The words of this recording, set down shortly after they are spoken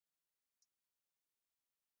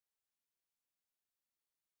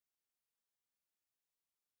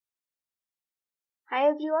Hi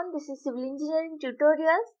everyone, this is Civil Engineering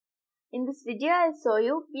Tutorials. In this video, I'll show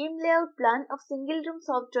you beam layout plan of single room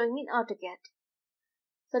soft drawing in AutoCAD.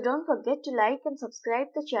 So don't forget to like and subscribe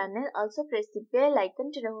the channel. Also press the bell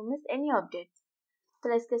icon to never miss any updates. So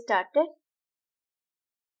let's get started.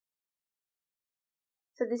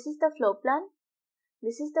 So this is the floor plan.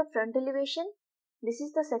 This is the front elevation. This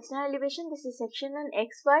is the sectional elevation. This is sectional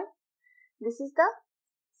XY. This is the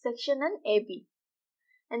sectional AB.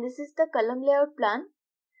 And this is the column layout plan.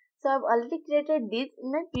 So I've already created these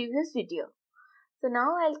in my previous video. So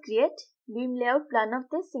now I'll create beam layout plan of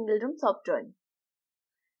this single room soft drawing.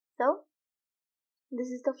 So this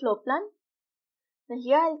is the floor plan. Now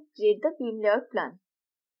here I'll create the beam layout plan.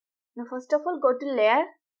 Now first of all, go to layer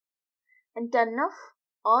and turn off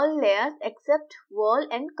all layers except wall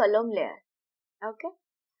and column layer. Okay.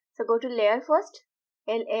 So go to layer first.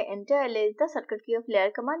 LA, enter. LA is the shortcut key of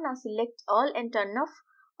layer command. Now select all and turn off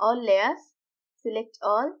all layers. Select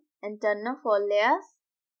all and turn off all layers.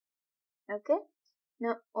 Okay.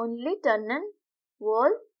 Now only turn on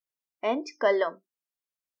wall and column.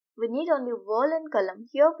 We need only wall and column.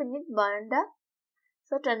 Here we need veranda.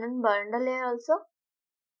 So turn on veranda layer also.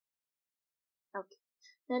 Okay.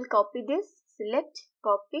 Now I'll copy this. Select,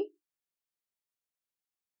 copy.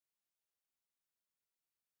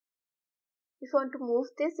 If you want to move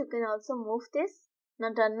this, you can also move this. Now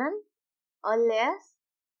turn on all layers.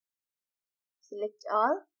 Select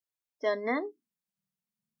all. Turn on.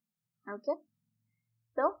 Okay.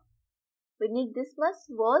 So we need this much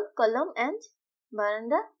wall, column and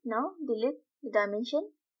veranda. Now delete the dimension.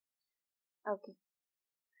 Okay.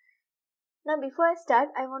 Now before I start,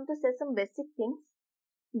 I want to say some basic things.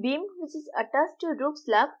 Beam which is attached to roof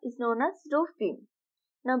slab is known as roof beam.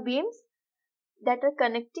 Now beams that are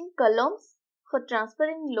connecting columns for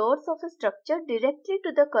transferring loads of a structure directly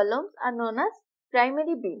to the columns are known as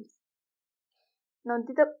primary beams. Now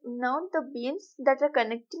the beams that are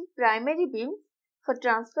connecting primary beams for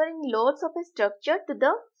transferring loads of a structure to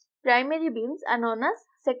the primary beams are known as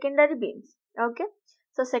secondary beams. Okay.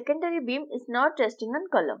 So secondary beam is not resting on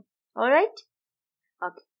column. Alright.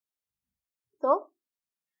 Okay. So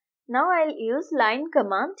now I'll use line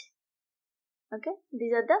command. Okay.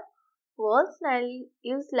 These are the walls. Now I'll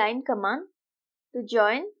use line command to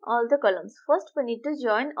join all the columns. First we need to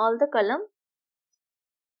join all the columns.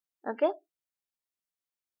 Okay.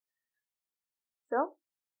 So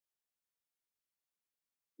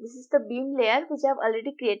this is the beam layer which I have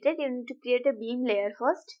already created. You need to create a beam layer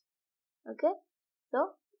first. Okay. So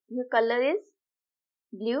your color is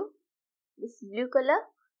blue. This blue color.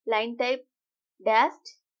 Line type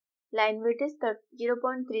dashed. Line width is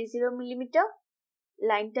 0.30 millimeter.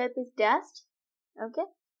 Line type is dashed. Okay.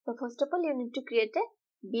 So first of all, you need to create a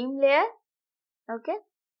beam layer. Okay.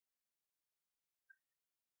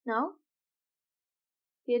 Now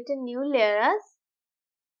create a new layer as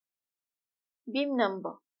beam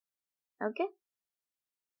number. Okay.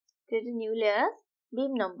 Create a new layer as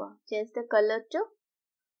beam number. Change the color to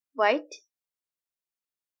white.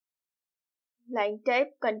 Line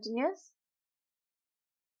type continuous.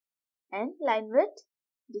 And line width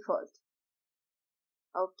default.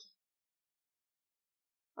 Okay.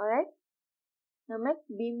 Alright. Now make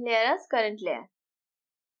beam layer as current layer.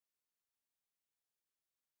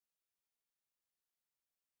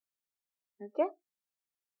 Okay.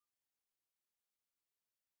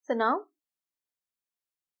 So now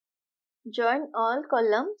join all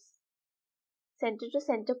columns center to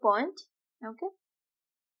center point. Okay.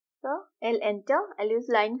 So I'll enter. I'll use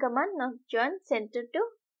line command. Now join center to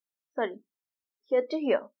here to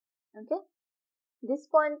here. Okay. This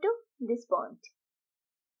point to this point.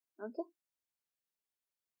 Okay.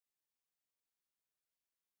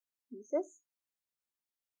 This is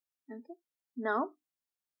okay. Now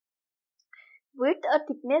width or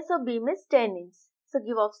thickness of beam is 10 inches. So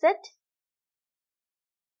give offset.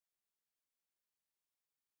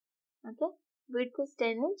 Okay. Width is 10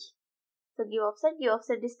 inch. So give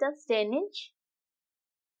offset distance 10 inch.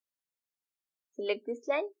 Select this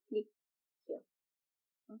line, click here.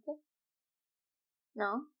 Okay.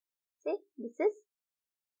 Now see, this is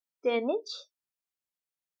 10 inch.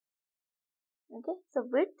 Okay. So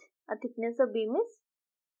width or thickness of beam is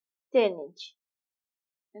 10 inch.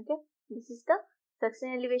 Okay. This is the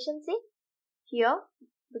section elevation. See here,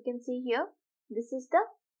 we can see here. This is the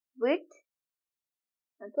width.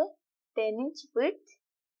 Okay. 10 inch width.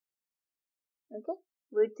 Okay.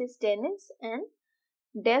 Width is 10 inch and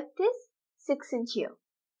depth is 6 inch here.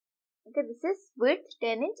 Okay. This is width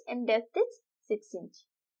 10 inch and depth is 6 inch.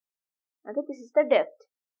 Okay. This is the depth.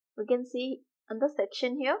 We can see on the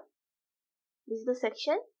section here. This is the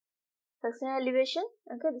section elevation.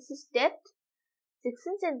 Okay. This is depth. 6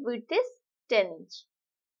 inch and width is 10 inch.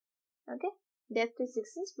 Okay, depth is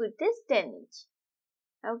 6 inch, width is 10 inch.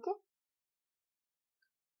 Okay,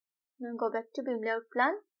 now go back to beam layout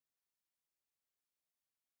plan.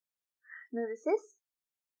 Now this is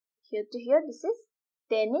here to here, this is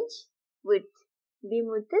 10 inch width. Beam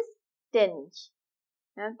width is 10 inch.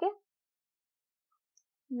 Okay,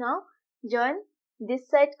 now join this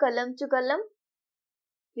side column to column,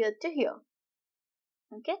 here to here.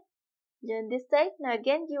 Okay, join this side. Now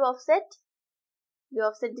again give offset. Give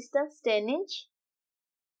offset distance 10 inch.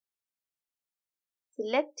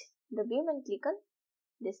 Select the beam and click on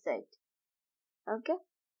this side. Okay,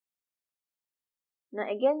 now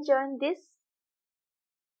again join this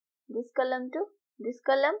column to this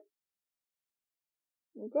column.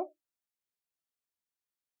 Okay,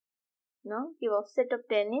 now give offset of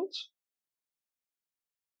 10 inch.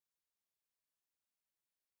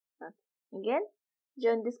 Okay. Again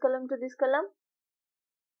join this column to this column.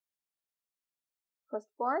 First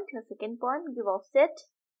point, your second point, give offset.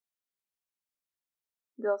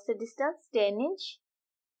 Give offset distance 10 inch.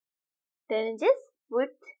 10 inches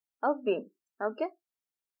width of beam. Okay,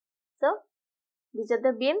 so these are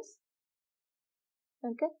the beams.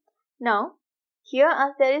 Okay, now here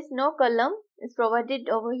as there is no column is provided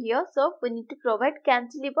over here, so we need to provide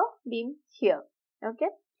cantilever beam here. Okay,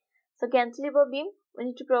 so cantilever beam we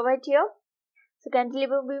need to provide here. So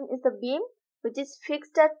cantilever beam is the beam which is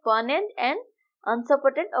fixed at one end and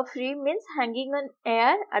unsupported or free means hanging on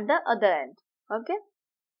air at the other end. Okay,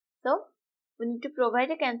 so we need to provide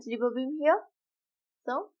a cantilever beam here.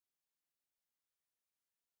 So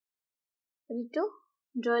we need to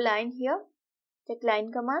draw a line here. Check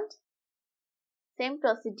line command. Same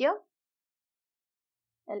procedure.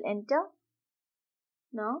 I'll enter.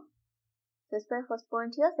 Now specify first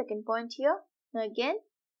point here, second point here. Now again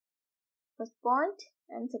first point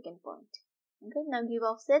and second point. Okay, now give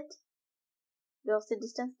offset. The offset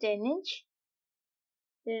distance 10 inch.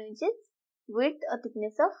 10 inches width or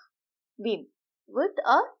thickness of beam. Width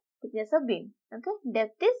or thickness of beam. Okay,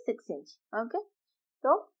 depth is 6 inch. Okay,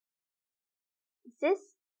 so this is,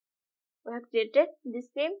 we have created this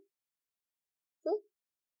beam. See,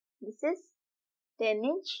 this is 10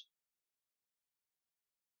 inch.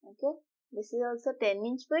 Okay, this is also 10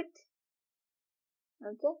 inch width.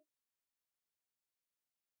 Okay,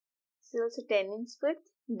 this is also 10 inch width.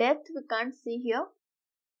 Depth we can't see here.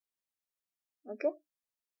 Okay,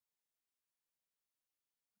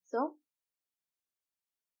 so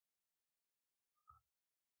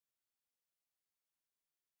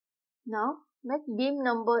now make beam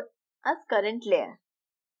number as current layer.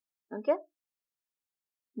 Okay,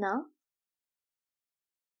 now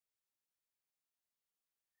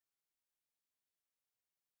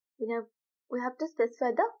we have to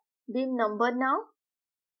specify the beam number now.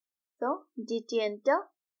 So GT enter.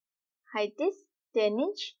 Height is 10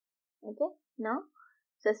 inch. Okay, now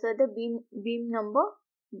specify the beam number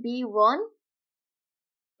B1,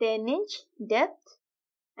 10 inch depth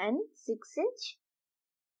and 6 inch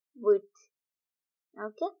width.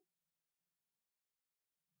 Okay,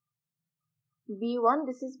 B1,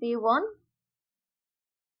 this is B1,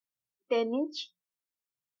 10 inches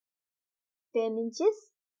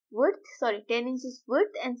width, 10 inches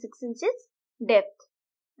width and 6 inches depth.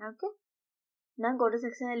 Okay, now go to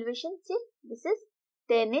section elevation. See, this is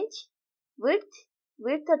 10 inch width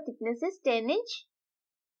or thickness is 10 inch.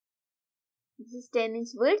 This is 10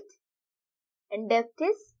 inch width and depth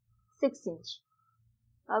is 6 inch.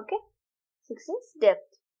 Okay, 6 inch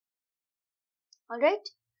depth. Alright,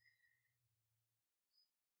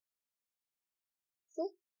 see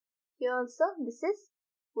here also this is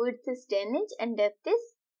width is 10 inch and depth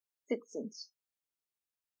is 6 inch.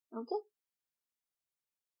 Okay,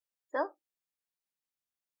 so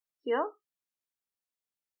here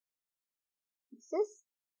this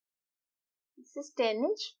is 10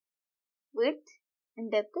 inch width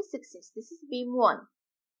and depth is 6 inch. This is beam 1.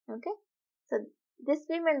 Okay, so this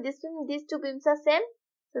beam and this beam, these two beams are same.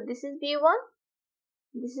 So this is B1,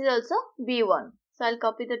 this is also B1. So I'll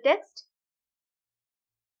copy the text.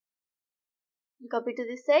 Copy to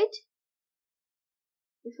this side.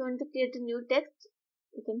 If you want to create a new text,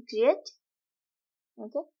 you can create.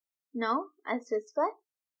 Okay, now I'll specify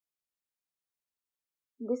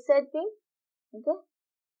this side beam. Okay,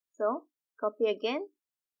 so copy again.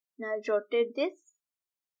 Now I'll rotate this,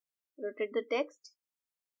 rotate the text,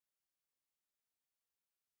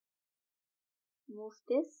 move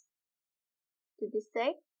this to this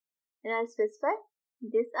side, and I'll specify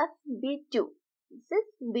this as B2. This is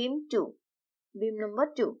beam 2, beam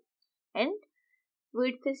number 2, and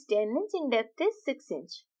width is 10 inch and depth is 6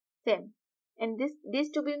 inch. Same. And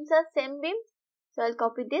these two beams are same beams. So I'll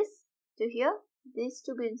copy this to here. These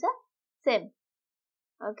two beams are same.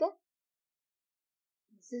 Okay.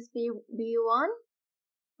 This is B1.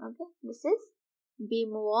 Okay. This is beam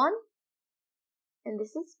 1 and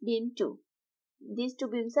this is beam 2. These two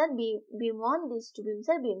beams are beam 1. These two beams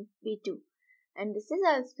are beam B2. And this is,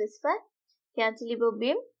 I'll specify cantilever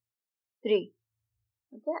beam 3.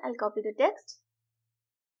 Okay. I'll copy the text.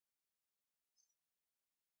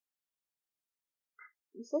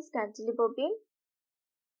 This is cantilever beam.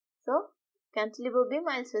 So cantilever beam,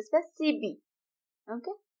 I'll specify CB.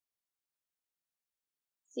 Okay.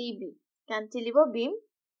 CB. Cantilever beam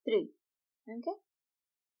 3. Okay.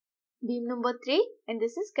 Beam number 3 and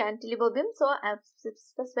this is cantilever beam. So I have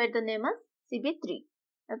specified the name as CB3.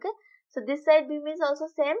 Okay. So this side beam is also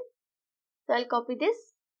same. So I'll copy this.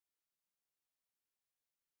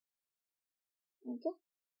 Okay.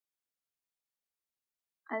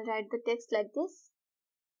 I'll write the text like this.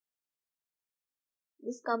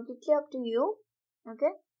 This is completely up to you.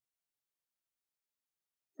 Okay.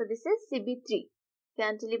 So this is CB3.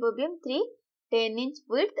 Cantilever beam 3. 10-inch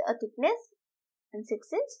width, a thickness and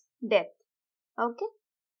 6-inch depth. Okay.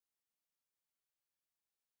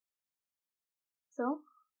 So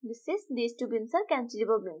these two beams are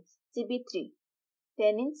cantilever beams. CB3.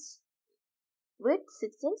 10-inch width,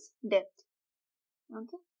 6-inch depth.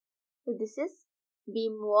 Okay. So this is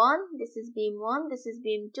beam 1, this is beam 1, this is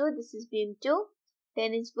beam 2, this is beam 2,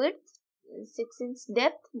 10-inch width, 6-inch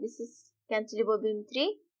depth. This is cantilever beam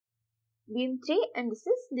 3, and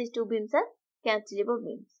these two beams are cantilever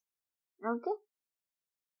beams. Okay.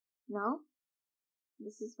 Now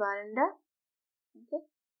this is veranda. Okay.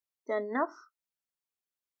 Turn off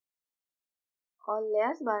all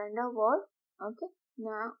layers, veranda wall. Okay.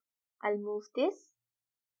 Now I'll move this.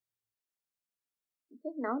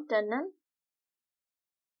 Okay. Now turn on.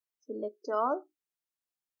 Select all.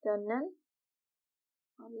 Turn on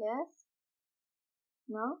all layers.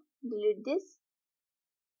 Now delete this.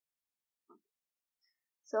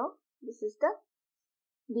 So this is the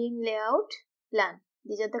beam layout plan.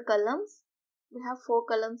 These are the columns. We have 4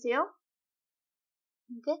 columns here.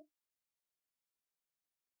 Okay.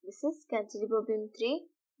 This is cantilever beam 3.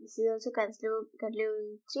 This is also cantilever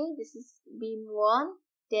beam 3. This is beam 1,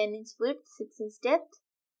 10-inch width, 6-inch depth.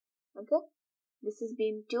 Okay. This is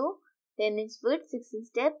beam 2, 10-inch width, 6-inch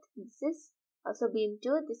depth. This is also beam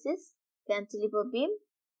 2. This is cantilever beam.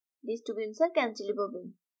 These two beams are cantilever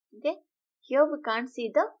beam. Okay. Here we can't see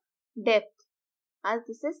the depth. As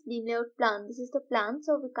this is beam layout plan, this is the plan,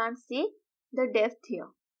 so we can't see the depth here.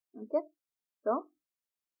 Okay. So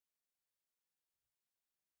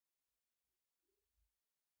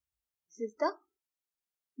this is the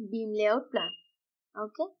beam layout plan.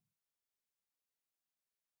 Okay.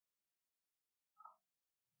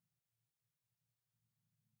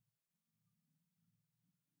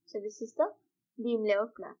 So this is the beam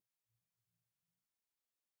layout plan.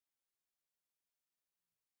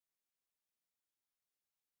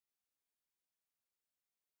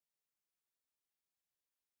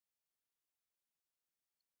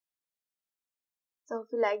 So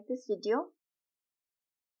if you like this video,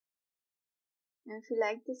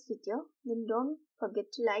 then don't forget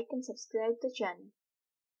to like and subscribe the channel.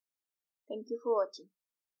 Thank you for watching.